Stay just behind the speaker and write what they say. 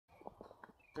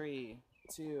3,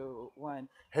 2, 1.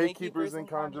 Hey, keepers and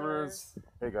conjurers.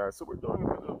 Hey, guys. So we're doing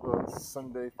a bit of a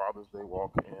Sunday Father's Day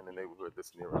walk in the neighborhood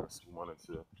that's near us. We wanted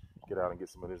to get out and get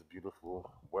some of this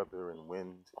beautiful weather and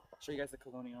wind. Show you guys the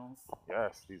colonials.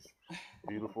 Yes, these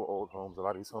beautiful old homes. A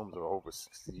lot of these homes are over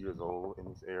 60 years old in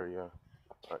this area.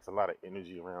 It's a lot of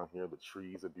energy around here. The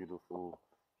trees are beautiful.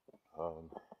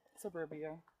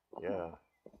 Suburbia. Yeah.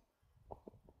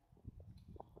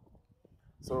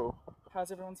 So,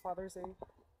 how's everyone's Father's Day?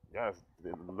 yes,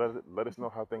 let us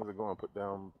know how things are going. Put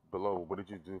down below, what did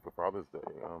you do for Father's Day?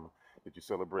 Did you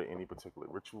celebrate any particular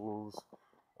rituals?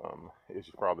 Is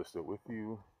your father still with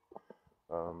you?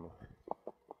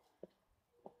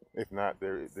 If not,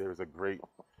 there's a great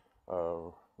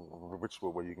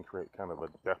ritual where you can create kind of a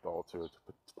death altar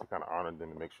to kind of honor them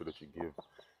and make sure that you give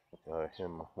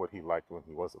him what he liked when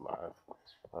he was alive.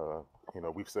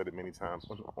 We've said it many times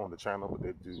on the channel, but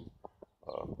they do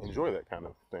enjoy that kind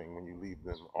of thing when you leave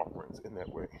them offerings in that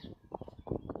way.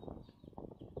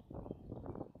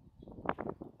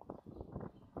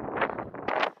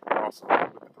 Also,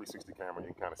 with the 360 camera,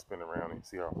 you can kind of spin around and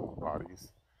see our whole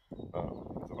bodies.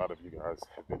 As a lot of you guys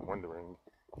have been wondering,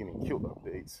 getting kilt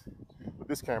updates. With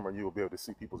this camera, you'll be able to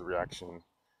see people's reaction.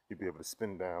 You'll be able to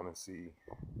spin down and see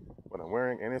what I'm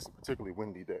wearing, and it's a particularly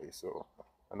windy day, so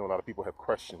I know a lot of people have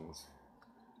questions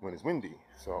when it's windy.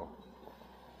 So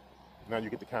now you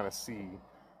get to kind of see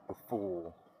the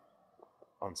full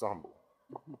ensemble.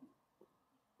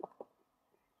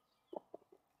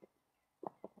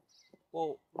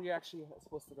 Well, we actually are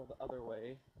supposed to go the other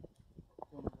way.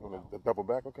 You want to double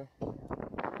back, okay?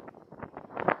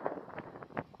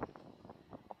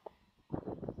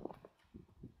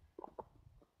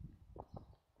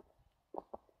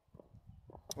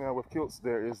 Now with kilts,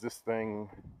 there is this thing.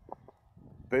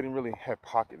 They didn't really have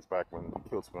pockets back when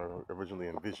kilts were originally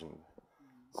envisioned.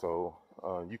 So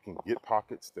you can get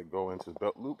pockets that go into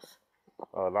belt loops.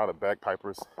 A lot of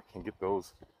bagpipers can get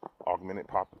those augmented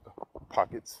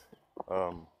pockets.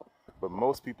 But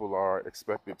most people are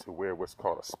expected to wear what's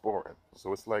called a sporin.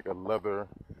 So it's like a leather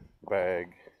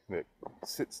bag that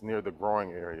sits near the groin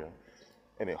area,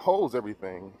 and it holds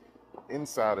everything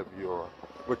inside of your,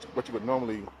 what you would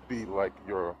normally be like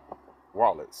your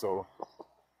wallet. So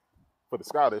for the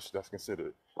Scottish, that's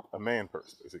considered a man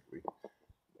purse, basically.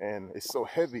 And it's so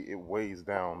heavy, it weighs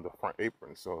down the front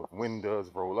apron. So if wind does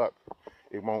roll up,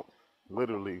 it won't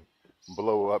literally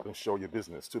blow up and show your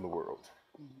business to the world.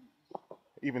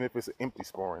 Even if it's an empty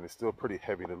sporin, it's still pretty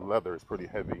heavy. The leather is pretty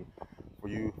heavy. For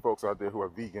you folks out there who are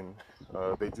vegan,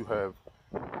 they do have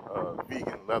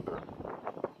vegan leather.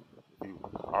 If you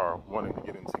are wanting to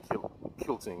get into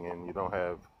kilting and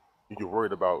you're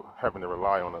worried about having to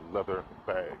rely on a leather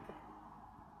bag.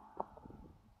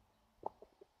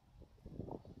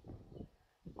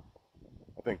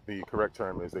 I think the correct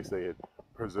term is, they say it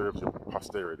preserves your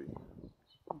posterity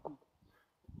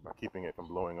by keeping it from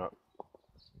blowing up.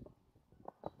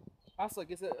 Also, it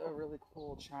gives it a really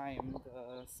cool chime,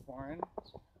 the sporn,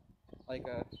 like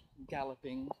a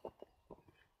galloping.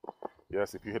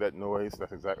 Yes, if you hear that noise,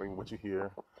 that's exactly what you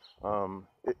hear.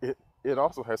 It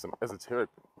also has some esoteric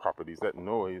properties. That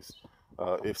noise,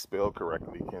 if spelled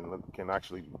correctly, can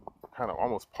actually kind of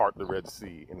almost part the Red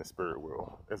Sea in the spirit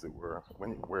world, as it were,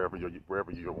 wherever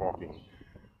you're walking.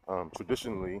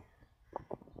 Traditionally,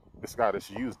 the Scottish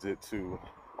used it to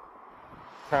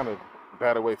kind of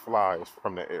bat away flies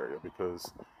from the area,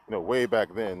 because way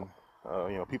back then,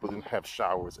 people didn't have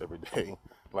showers every day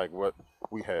like what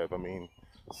we have. I mean,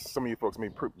 some of you folks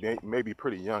may be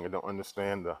pretty young and don't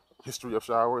understand the history of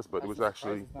showers, but it was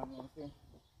actually,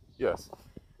 yes,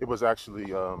 it was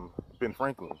actually Ben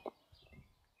Franklin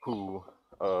who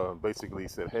basically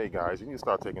said, hey guys, you need to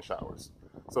start taking showers.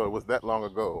 So it was that long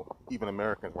ago, even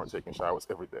Americans weren't taking showers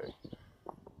every day.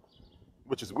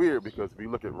 Which is weird, because if you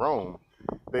look at Rome,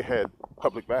 they had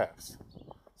public baths.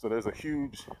 So there's a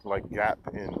huge gap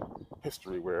in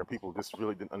history where people just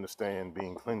really didn't understand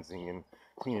being cleansing and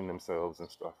cleaning themselves and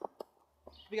stuff.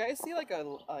 Do you guys see like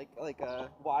a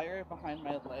wire behind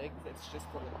my leg? It's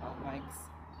just the lapel mics.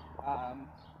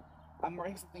 I'm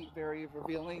wearing something very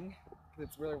revealing because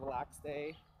it's a really relaxed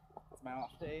day. It's my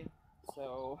off day,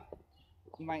 so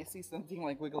you might see something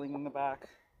like wiggling in the back.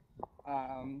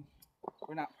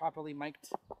 We're not properly mic'd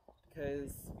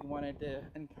because we wanted to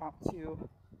impromptu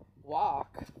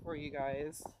walk for you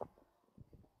guys,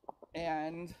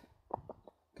 and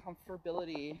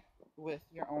comfortability with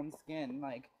your own skin.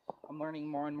 Like, I'm learning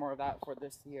more and more of that for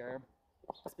this year.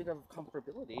 Speaking of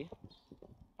comfortability,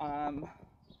 a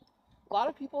lot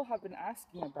of people have been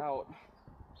asking about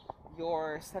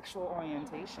your sexual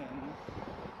orientation,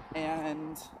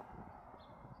 and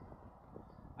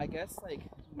I guess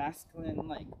masculine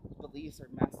like beliefs or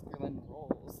masculine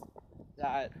roles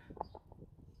that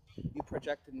you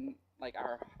project in like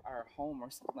our home or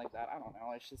something like that. I don't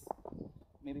know. It's just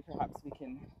maybe perhaps we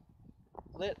can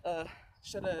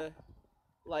shed a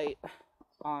light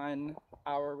on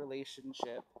our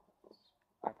relationship,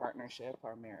 our partnership,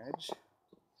 our marriage.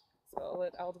 So I'll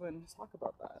let Alduin talk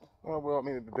about that. Well, I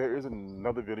mean, there is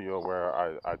another video where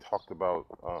I talked about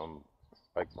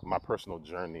like my personal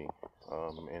journey,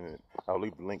 and I'll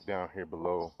leave the link down here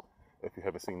below if you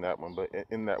haven't seen that one. But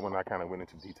in that one, I kind of went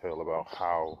into detail about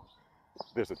how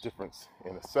there's a difference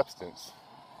in a substance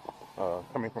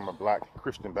coming from a Black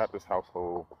Christian Baptist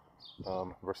household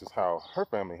versus how her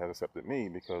family has accepted me,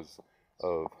 because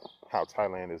of how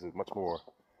Thailand is much more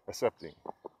accepting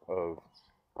of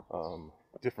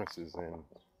differences in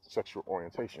sexual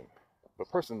orientation. But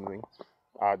personally,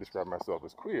 I describe myself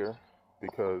as queer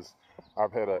because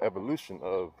I've had an evolution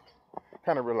of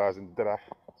kind of realizing that I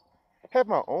have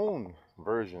my own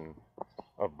version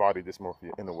of body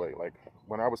dysmorphia in a way. Like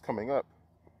when I was coming up,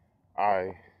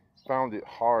 I found it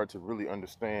hard to really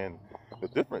understand the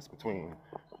difference between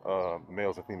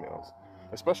males and females,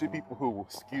 especially people who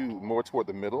skew more toward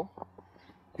the middle,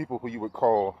 people who you would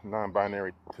call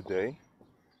non-binary today.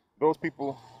 Those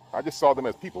people, I just saw them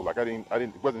as people. Like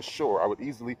wasn't sure. I would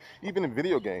easily, even in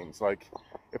video games, like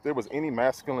if there was any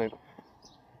masculine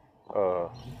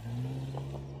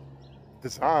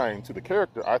design to the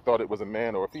character, I thought it was a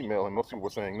man or a female, and most people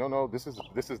were saying, no, this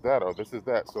is that, or this is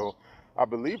that. So I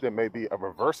believe there may be a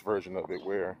reverse version of it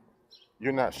where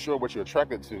you're not sure what you're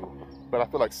attracted to, but I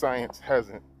feel like science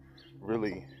hasn't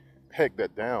really pegged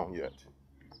that down yet.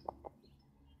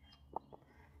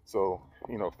 So,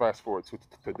 fast forward to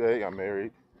today, I'm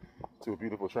married to a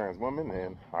beautiful trans woman,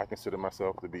 and I consider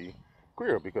myself to be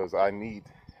queer because I need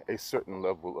a certain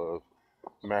level of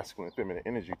masculine and feminine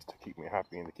energy to keep me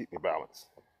happy and to keep me balanced.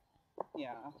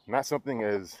 Yeah. Not something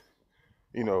as,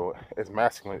 as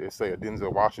masculine as, say, a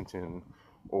Denzel Washington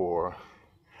or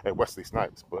a Wesley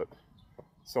Snipes, but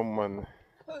someone...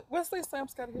 Wesley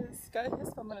Snipes got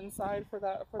his feminine side for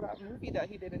that movie that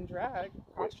he did in drag,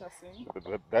 cross-dressing.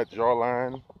 That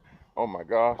jawline, oh my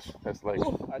gosh, that's like...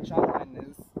 Ooh, that jawline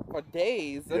is for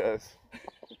days. Yes.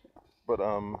 But,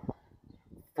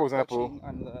 for example...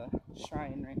 on the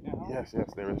shrine right now. Yes,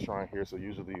 there is a shrine here, so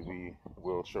usually we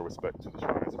will show respect to the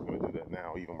shrines. We're going to do that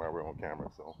now, even while we're on camera,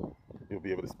 so you'll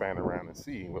be able to span around and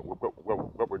see what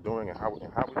we're doing and how we do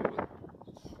it.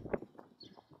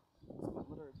 Someone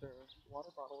littered their water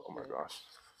bottle. Oh my gosh.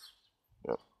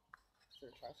 Yep. Is there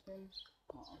a trash can?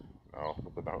 No,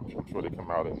 but I'm sure they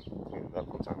come out and clean it up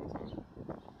from time to time.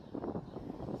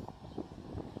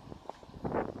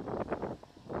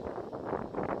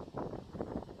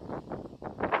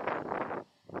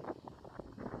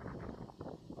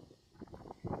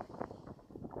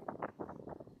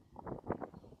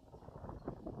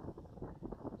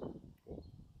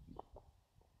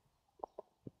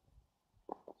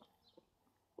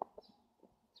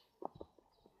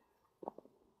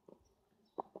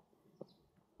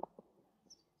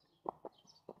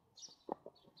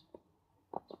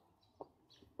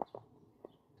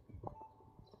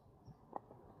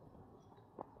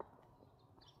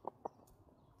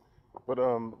 But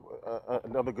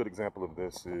another good example of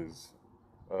this is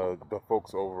the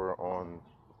folks over on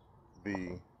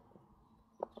the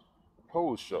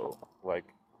Pose show. Like,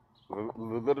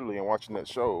 literally, in watching that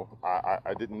show,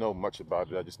 I didn't know much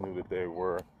about it. I just knew that there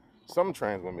were some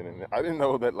trans women in it. I didn't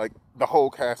know that like the whole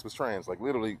cast was trans. Like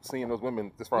literally seeing those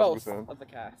women, as far as I'm concerned, most of the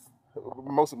cast.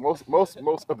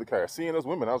 Most of the cast. Seeing those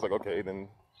women, I was like, okay, then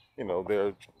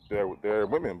they're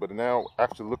women. But now,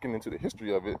 after looking into the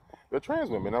history of it, they're trans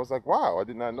women. I was like, wow, I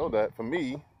did not know that. For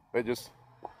me,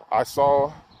 I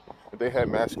saw that they had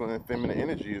masculine and feminine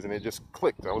energies, and it just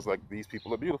clicked. I was like, these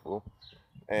people are beautiful.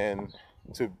 And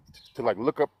to like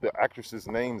look up the actresses'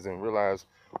 names and realize,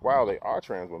 wow, they are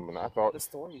trans women. I thought the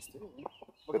stories too.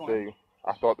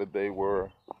 I thought that they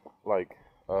were like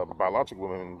biological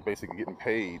women, basically getting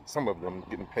paid. Some of them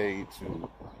getting paid to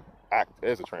act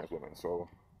as a trans woman. So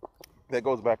that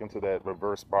goes back into that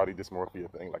reverse body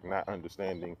dysmorphia thing, like not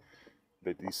understanding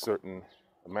that these certain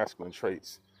masculine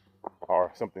traits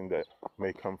are something that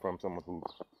may come from someone who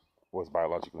was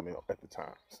biologically male at the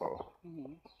time. So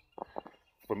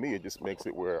for me, it just makes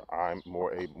it where I'm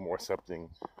more accepting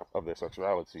of their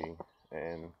sexuality,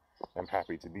 and I'm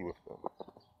happy to be with them.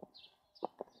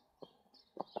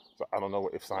 So I don't know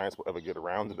if science will ever get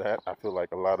around to that. I feel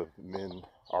like a lot of men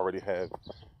already have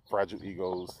fragile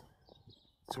egos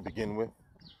to begin with.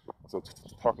 So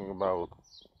talking about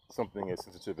something as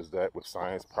sensitive as that with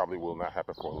science probably will not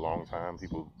happen for a long time.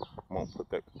 People won't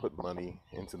put money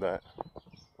into that.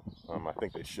 I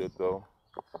think they should, though.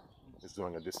 It's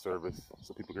doing a disservice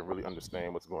so people can really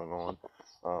understand what's going on.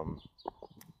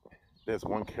 There's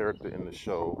one character in the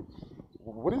show.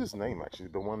 What is his name, actually?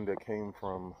 The one that came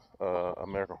from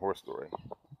American Horror Story.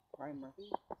 Ryan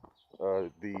Murphy?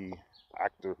 The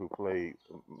actor who played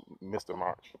Mr.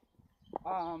 March.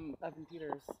 Evan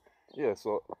Peters. Yeah,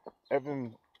 so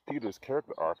Evan Peters'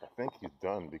 character arc, I think he's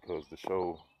done because the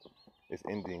show is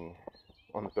ending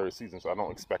on the 3rd season, so I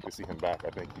don't expect to see him back. I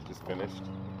think he just finished.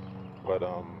 But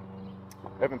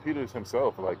Evan Peters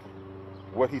himself, like,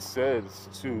 what he says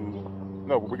to...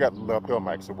 No, we got lapel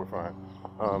mic, so we're fine.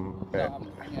 I'm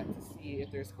looking at to see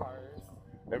if there's cars.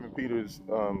 Evan Peters'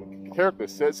 character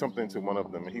said something to one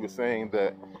of them, and he was saying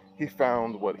that he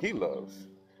found what he loves.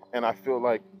 And I feel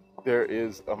like there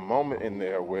is a moment in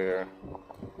there where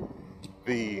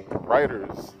the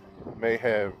writers may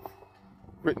have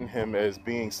written him as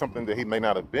being something that he may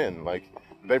not have been. Like,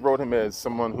 they wrote him as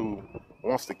someone who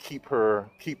wants to keep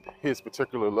his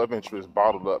particular love interest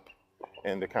bottled up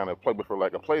and to kind of play with her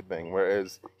like a plaything,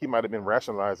 whereas he might have been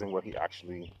rationalizing what he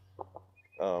actually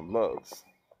loves.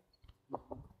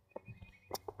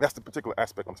 That's the particular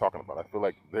aspect I'm talking about. I feel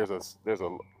like there's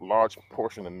a large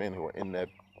portion of men who are in that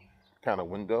kind of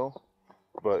window,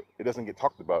 but it doesn't get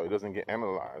talked about. It doesn't get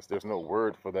analyzed. There's no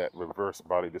word for that reverse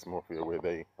body dysmorphia where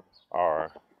they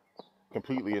are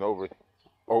completely and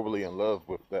overly in love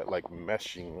with that like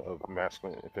meshing of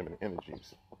masculine and feminine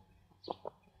energies.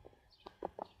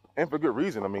 And for good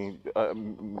reason. I mean,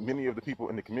 many of the people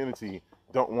in the community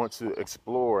don't want to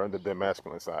explore their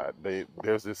masculine side.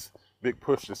 There's this big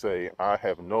push to say, I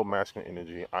have no masculine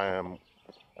energy. I am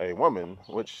a woman,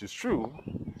 which is true.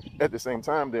 At the same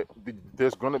time,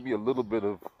 there's going to be a little bit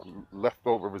of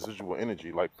leftover residual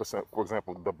energy. Like, for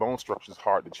example, the bone structure is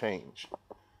hard to change.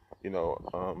 You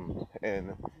know,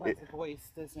 and the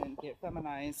voice doesn't get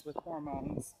feminized with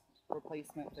hormones,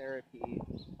 replacement therapy,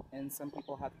 and some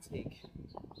people have to take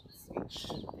speech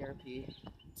therapy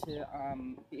to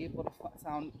be able to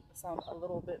sound a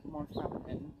little bit more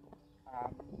feminine.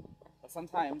 But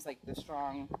sometimes, like the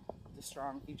strong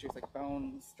features, like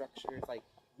bone structures, like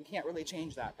we can't really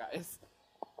change that, guys.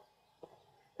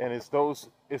 And it's those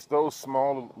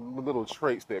small little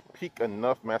traits that pique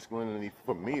enough masculinity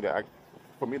for me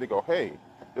to go, hey,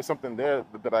 there's something there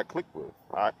that I click with.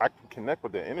 I can connect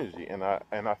with the energy, and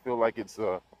I feel like it's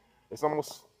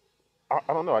almost,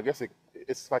 I don't know. I guess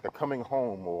it's like a coming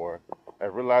home or a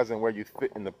realizing where you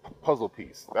fit in the puzzle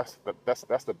piece. That's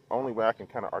the only way I can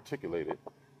kind of articulate it.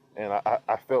 And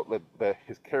I felt that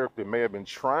his character may have been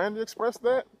trying to express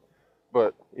that,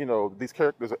 but you know, these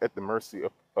characters are at the mercy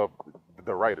of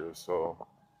the writers, so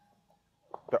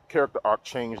the character arc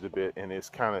changed a bit, and it's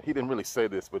kind of, he didn't really say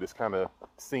this, but it's kind of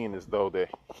seen as though that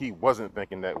he wasn't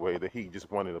thinking that way, that he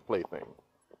just wanted a plaything.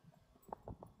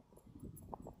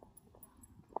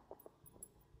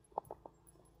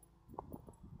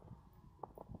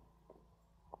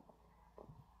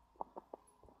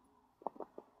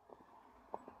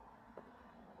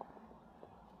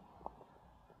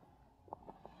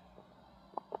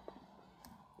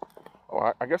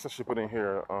 Oh, I guess I should put in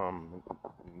here,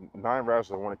 Nine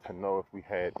Razzler wanted to know if we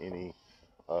had any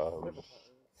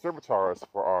servitors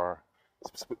for our,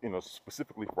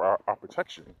 specifically for our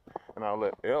protection. And I'll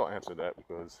let Elle answer that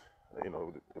because, you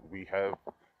know, we have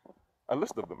a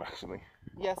list of them actually.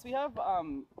 Yes, we have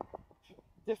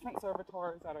different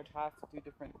servitors that are tasked to do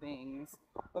different things.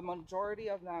 The majority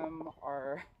of them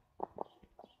are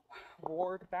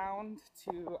ward bound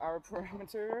to our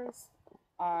perimeters.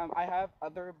 I have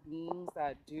other beings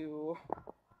that do,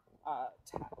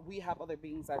 we have other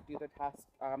beings that do the task,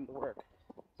 the work.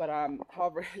 But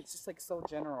however, it's just like so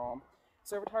general.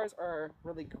 Servitors are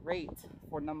really great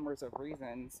for numbers of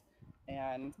reasons,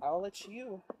 and I'll let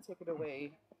you take it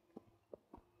away.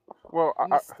 Well,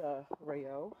 Mr.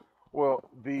 Rayo. Well,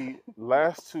 the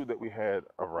last two that we had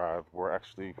arrived were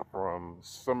actually from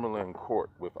Summerlin Court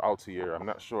with Altier. I'm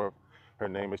not sure if her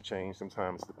name has changed.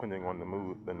 Sometimes, depending on the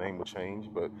mood, the name will change.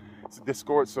 But it's a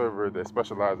Discord server that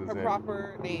specializes in... Her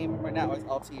proper name right now is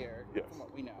Altier, yes, from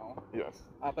what we know. Yes.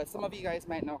 But some of you guys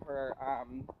might know her,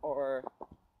 or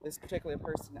this particular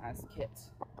person as Kit.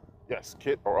 Yes,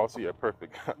 Kit or Altier,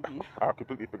 perfect. Mm-hmm. I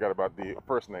completely forgot about the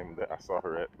first name that I saw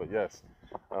her at, but yes.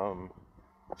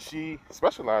 She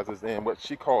specializes in what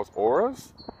she calls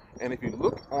auras. And if you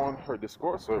look on her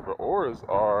Discord server, auras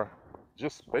are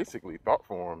just basically thought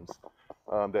forms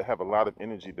that have a lot of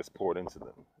energy that's poured into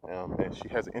them. And she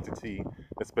has an entity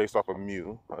that's based off of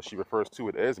Mu. She refers to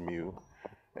it as Mu.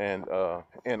 And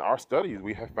in our studies,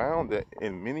 we have found that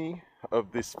in many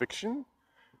of this fiction,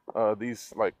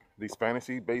 these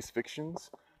fantasy-based fictions,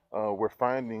 we're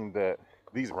finding that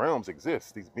these realms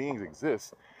exist, these beings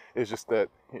exist. It's just that,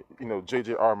 you know,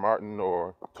 J.J.R. Martin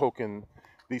or Tolkien,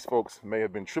 these folks may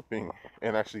have been tripping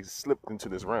and actually slipped into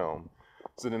this realm.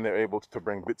 So then they're able to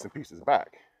bring bits and pieces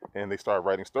back, and they start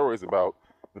writing stories about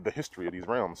the history of these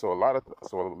realms. So a lot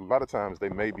of times they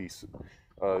may be,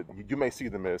 you may see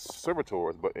them as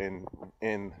servitors, but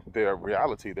in their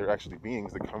reality, they're actually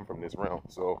beings that come from this realm.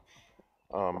 So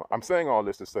I'm saying all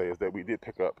this to say is that we did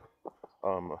pick up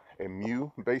a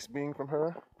Mew-based being from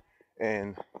her,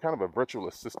 and kind of a virtual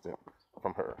assistant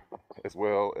from her, as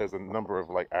well as a number of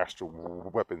like astral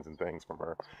weapons and things from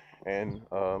her. And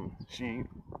she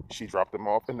dropped them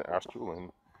off in the astral,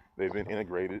 and they've been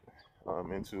integrated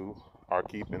into our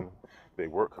keep, and they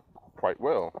work quite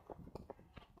well.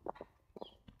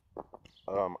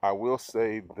 I will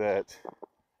say that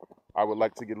I would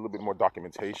like to get a little bit more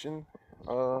documentation.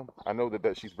 I know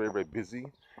that she's very, very busy,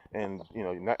 and you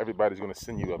know, not everybody's going to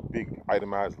send you a big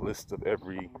itemized list of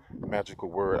every magical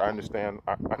word. I understand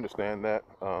that.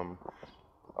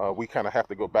 We kind of have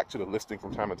to go back to the listing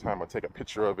from time to time, or take a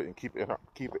picture of it and keep it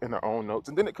in our own notes.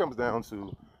 And then it comes down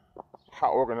to how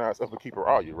organized of a keeper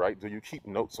are you, right? Do you keep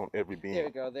notes on every being? There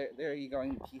you go. There you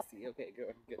going PC. Okay,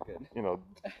 good. You know,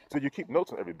 do you keep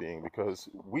notes on every being? Because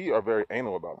we are very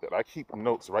anal about that. I keep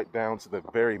notes right down to the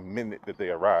very minute that they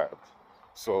arrived.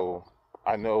 So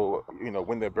I know, you know,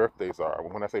 when their birthdays are.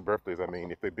 When I say birthdays, I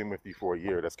mean if they've been with you for a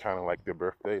year, that's kind of like their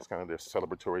birthday. It's kind of their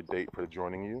celebratory date for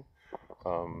joining you.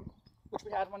 Which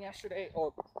we had one yesterday,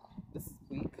 or this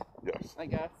week. Yes. I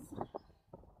guess.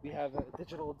 We have a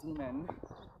digital demon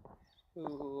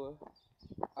who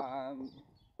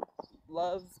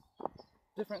loves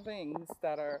different things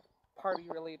that are party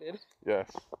related.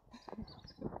 Yes.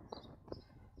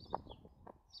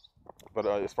 But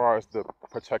as far as the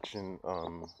protection,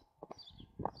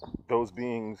 those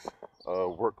beings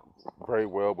work very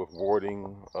well with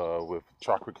warding, with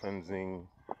chakra cleansing,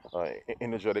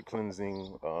 energetic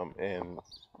cleansing, and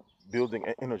building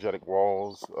energetic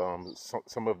walls.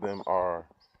 Some of them are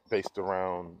based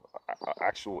around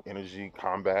actual energy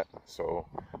combat. So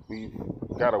we've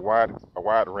got a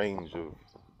wide range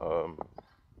of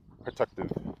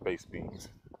protective based beings.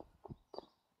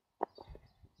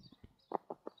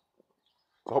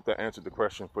 I hope that answered the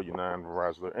question for you, Nine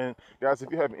Verizler. And guys,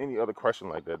 if you have any other question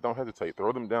like that, don't hesitate.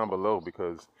 Throw them down below,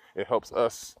 because it helps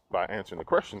us by answering the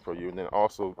question for you, and then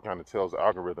also kind of tells the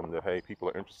algorithm that, hey, people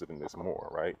are interested in this more,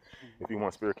 right? If you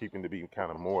want spirit keeping to be kind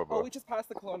of more of a... Oh, we just passed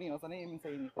the colonials. I didn't even say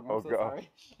anything. I'm so God. sorry.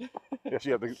 Yes,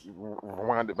 you have to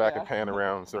rewind it back and pan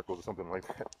around in circles or something like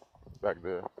that back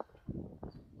there.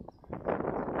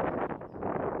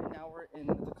 And now we're in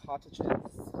the cottages,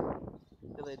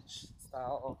 village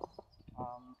style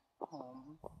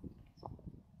home.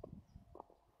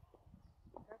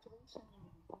 Congratulations.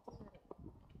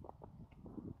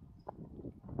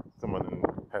 Someone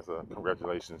has a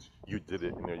congratulations, you did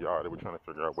it in their yard. We're trying to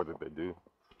figure out what did they do.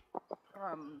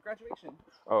 Graduation.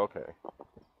 Oh, okay.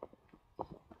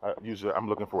 Usually I'm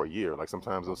looking for a year. Like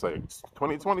sometimes they'll say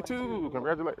 2022,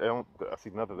 congratulations. I see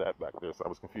none of that back there, so I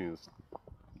was confused.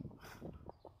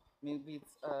 Maybe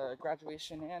it's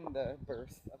graduation and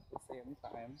birth at the same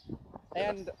time.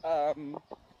 And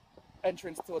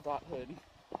entrance to adulthood,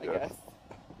 I guess.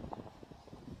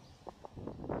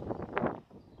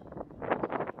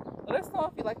 Let us know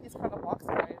if you like these kind of walks,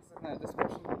 guys, in the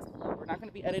description box below. We're not going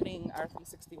to be editing our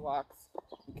 360 walks.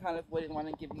 We kind of wouldn't want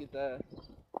to give you the,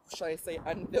 should I say,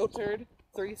 unfiltered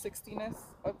 360-ness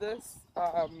of this.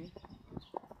 We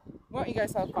want you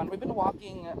guys to have fun. We've been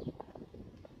walking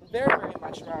very, very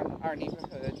much around our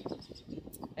neighborhood,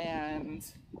 and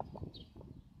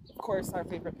of course our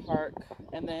favorite park.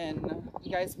 And then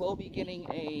you guys will be getting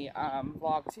a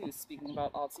vlog too, speaking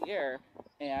about Altair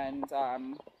and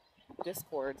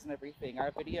Discords and everything.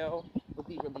 Our video will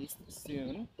be released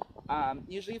soon.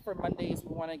 Usually for Mondays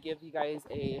we want to give you guys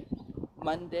a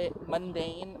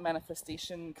mundane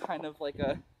manifestation, kind of like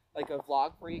a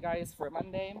vlog for you guys for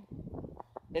Monday.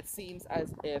 It seems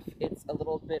as if it's a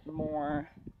little bit more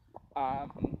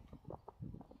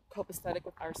copacetic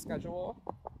with our schedule.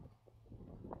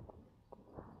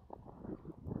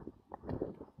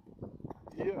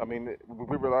 Yeah, I mean,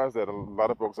 we realize that a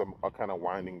lot of folks are kind of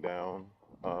winding down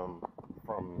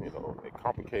from, you know, a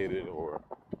complicated or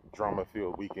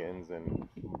drama-filled weekends, and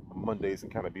Mondays can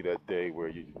kind of be that day where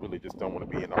you really just don't want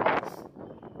to be in office.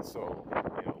 So,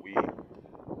 you know, we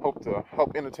hope to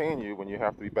help entertain you when you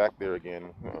have to be back there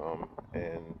again,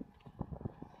 and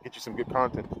get you some good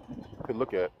content to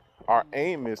look at. Our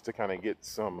aim is to kind of get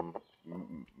some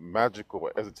magical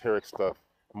or esoteric stuff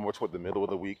more toward the middle of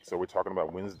the week. So we're talking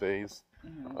about Wednesdays.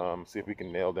 See if we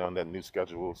can nail down that new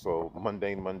schedule. So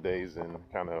mundane Mondays and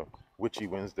kind of witchy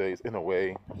Wednesdays in a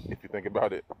way, if you think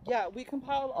about it. Yeah, we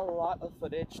compiled a lot of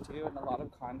footage too and a lot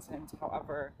of content.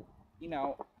 However, you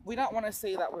know, we don't want to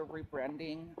say that we're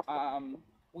rebranding.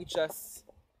 We just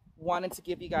wanted to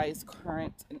give you guys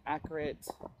current and accurate,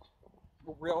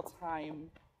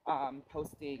 real-time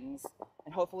postings,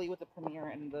 and hopefully with the premiere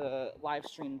and the live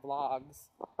stream vlogs,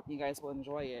 you guys will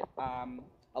enjoy it.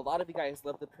 A lot of you guys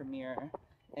love the premiere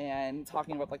and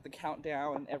talking about like the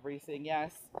countdown and everything.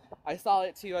 Yes, I saw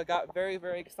it too. I got very,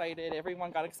 very excited.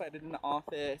 Everyone got excited in the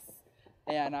office,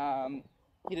 and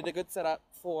he did a good setup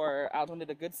for, Alduin did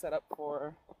a good setup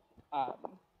for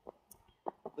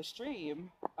the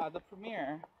stream, the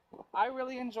premiere. I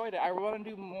really enjoyed it. I want to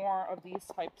do more of these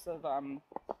types of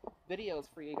videos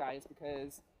for you guys,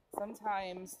 because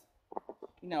sometimes,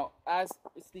 you know, as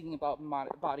speaking about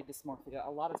body dysmorphia,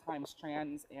 a lot of times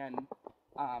trans and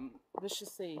let's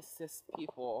just say cis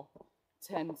people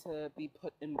tend to be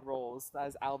put in roles,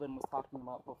 as Alvin was talking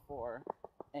about before,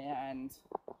 and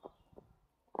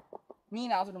me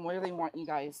and Alvin really want you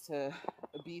guys to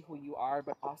be who you are,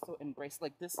 but also embrace,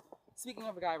 like this, speaking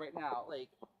of a guy right now, like,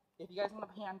 if you guys want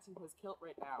to pan to his kilt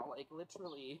right now, like,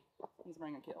 literally, he's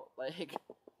wearing a kilt. Like,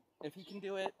 if he can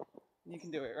do it, you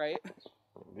can do it, right?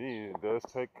 Indeed, it does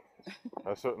take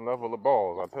a certain level of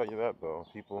balls, I'll tell you that, though.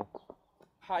 People...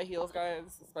 High heels,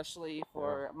 guys, especially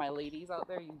for my ladies out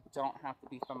there, you don't have to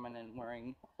be feminine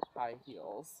wearing high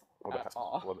heels at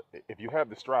all. Well, if you have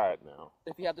the stride now.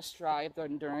 If you have the stride, the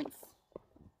endurance,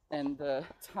 and the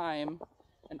time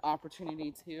and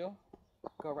opportunity to,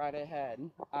 go right ahead.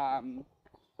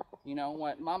 You know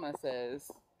what Mama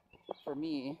says, for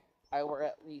me, I wear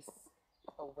at least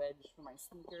a wedge for my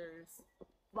sneakers.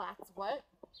 Flats, what?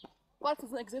 Flats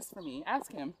doesn't exist for me.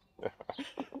 Ask him.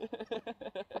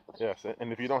 Yes,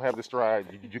 and if you don't have the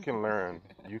stride, you can learn.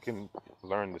 You can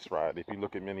learn the stride. If you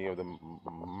look at many of the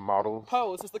models.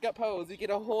 Pose, just look at Pose. You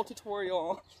get a whole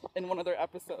tutorial in one of their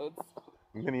episodes.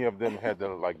 Many of them had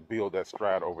to like build that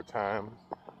stride over time.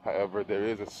 However, there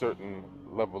is a certain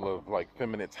level of like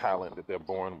feminine talent that they're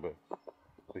born with.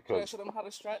 Because should I show them how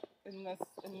to strut in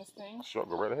this thing? Sure,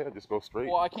 go right ahead. Just go straight.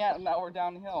 Well, I can't. Now we're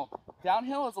downhill.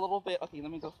 Downhill is a little bit. Okay,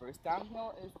 let me go first.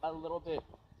 Downhill is a little bit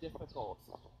difficult,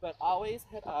 but always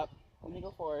head up. Let me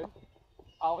go forward.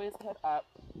 Always head up.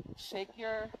 Shake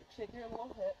your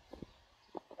little hip.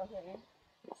 Okay.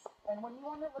 And when you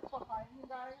want to look behind you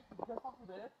guys, just off of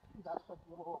this, that's like a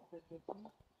little bit different.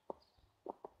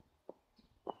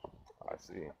 I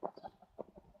see.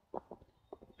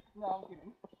 No, I'm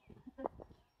kidding.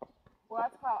 Well,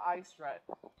 that's how I strut.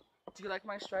 Do you like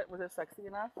my strut? Was it sexy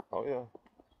enough? Oh yeah,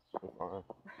 it's fine.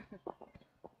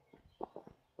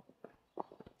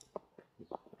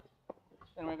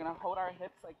 And we're gonna hold our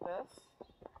hips like this.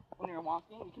 When you're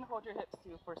walking, you can hold your hips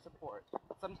too for support.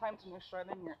 Sometimes when you're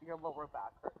strutting, your lower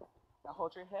back hurts. Now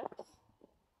hold your hips.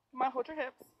 Come on, hold your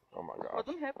hips. Oh my gosh. Hold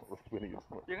them hips.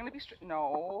 You're gonna be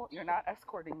no, you're not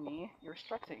escorting me. You're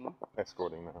strutting.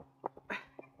 Escorting now.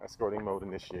 Escorting mode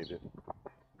initiated.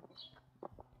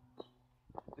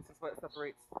 This is what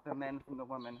separates the men from the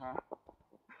women, huh?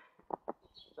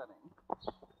 Strutting.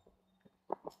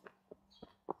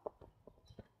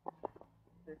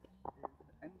 This is the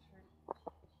entrance.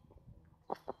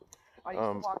 I used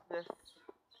to walk this.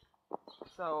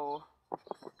 So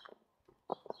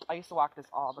I used to walk this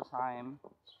all the time,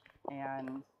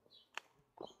 and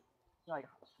like,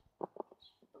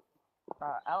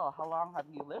 Elle, how long have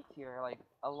you lived here? Like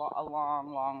a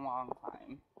long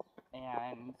time.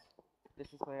 And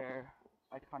this is where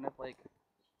I kind of like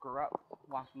grew up,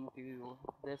 walking through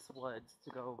this woods to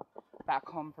go back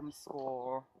home from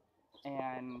school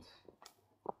and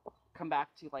come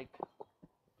back to like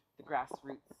the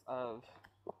grassroots of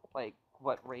like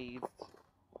what raised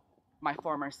my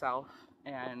former self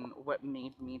and what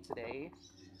made me today.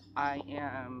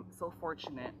 I'm so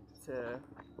fortunate to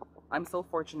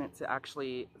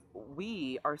actually,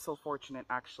 we are so fortunate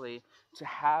actually to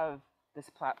have this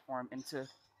platform and to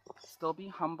still be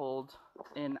humbled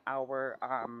in our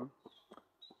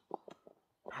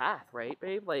path, right,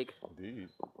 babe? Like, indeed.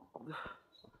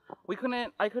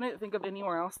 I couldn't think of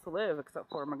anywhere else to live except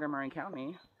for Montgomery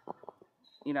County.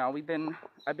 You know,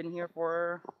 I've been here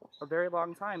for a very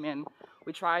long time, and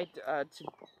we tried to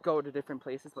go to different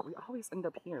places, but we always end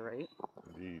up here, right?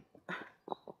 Indeed.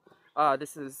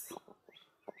 This is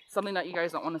something that you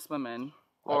guys don't want to swim in,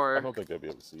 or I don't think they'll be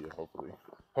able to see it.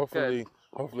 Hopefully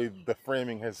the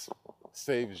framing has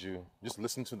saves you. Just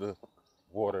listen to the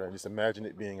water and just imagine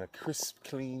it being a crisp,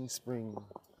 clean spring.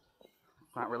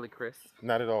 It's not really crisp.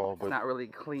 Not at all, but it's not really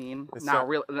clean. It's not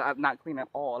clean at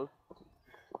all.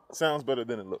 sounds better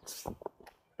than it looks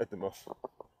at the most.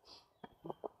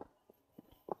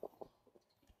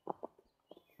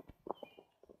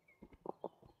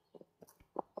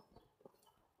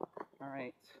 All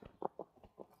right.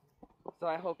 So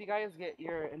I hope you guys get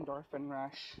your endorphin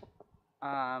rush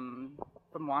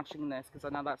from watching this, because I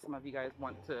know that some of you guys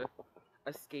want to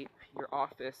escape your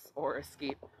office or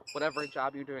escape whatever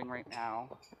job you're doing right now.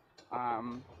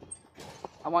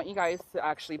 I want you guys to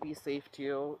actually be safe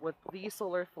too. With these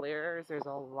solar flares, there's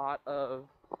a lot of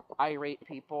irate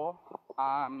people,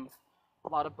 a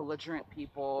lot of belligerent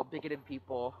people, bigoted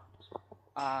people,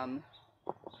 and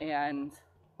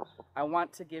I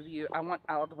want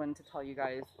Alduin to tell you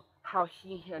guys how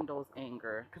he handles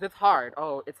anger, because it's hard.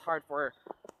 Oh, it's hard for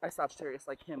a Sagittarius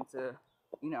like him to,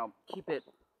 keep it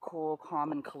cool,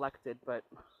 calm, and collected. But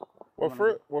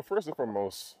first and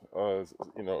foremost,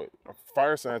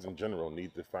 fire signs in general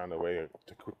need to find a way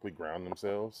to quickly ground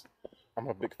themselves. I'm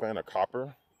a big fan of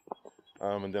copper,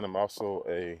 and then I'm also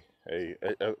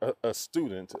a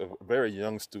student, a very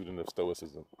young student of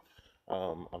Stoicism.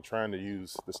 I'm trying to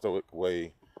use the Stoic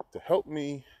way to help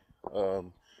me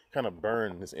kind of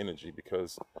burn this energy,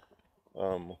 because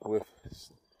with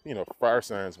fire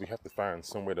signs, we have to find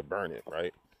some way to burn it,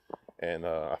 right? And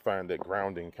I find that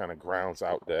grounding kind of grounds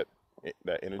out that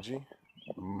energy.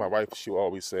 My wife, she'll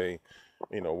always say,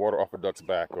 water off a duck's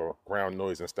back, or ground,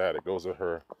 noise, and static. Those are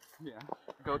her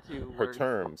go-to her words.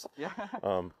 terms. Yeah.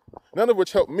 None of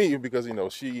which help me, because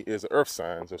she is an earth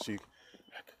sign, so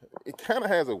it kind of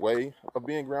has a way of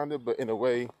being grounded, but in a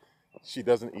way she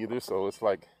doesn't either. So it's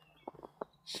like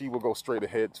she will go straight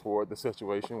ahead toward the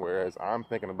situation, whereas I'm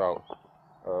thinking about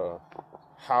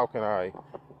how can I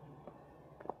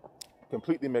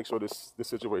completely make sure this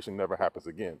situation never happens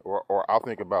again, or I'll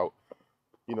think about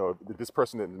this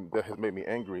person that has made me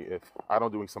angry. If I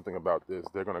don't do something about this,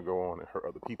 they're going to go on and hurt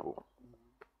other people.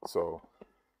 So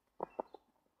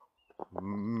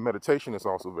meditation is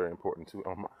also very important too.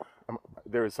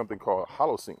 There is something called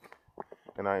holosync,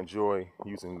 and I enjoy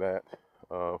using that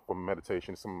for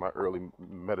meditation. Some of my early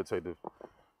meditative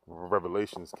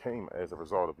revelations came as a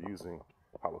result of using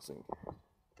holosync.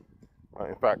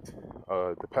 In fact,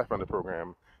 the Pathfinder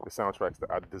program, the soundtracks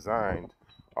that I designed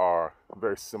are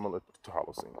very similar to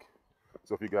holosync.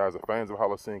 So if you guys are fans of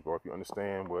holosync, or if you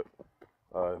understand what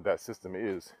that system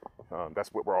is, that's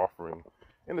what we're offering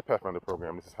in the Pathfinder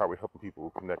program. This is how we're helping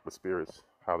people connect with spirits,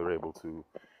 how they're able to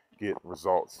get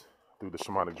results through the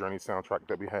shamanic journey soundtrack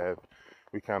that we have.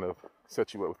 We kind of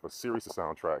set you up with a series of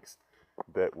soundtracks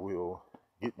that will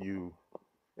get you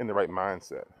in the right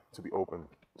mindset to be open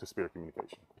to spirit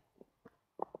communication.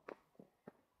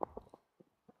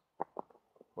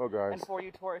 Well, guys. And for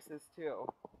you Tauruses too,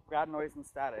 ground, noise, and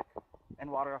static,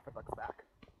 and water off a duck's back.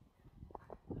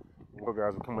 Well,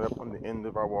 guys, we're coming up on the end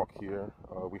of our walk here.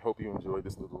 We hope you enjoyed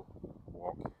this little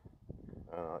walk.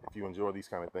 If you enjoy these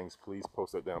kind of things, please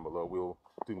post that down below. We'll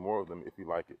do more of them if you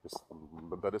like it. Just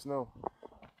let us know.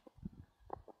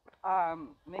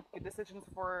 Make good decisions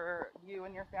for you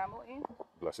and your family.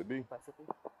 Blessed be. Blessed be.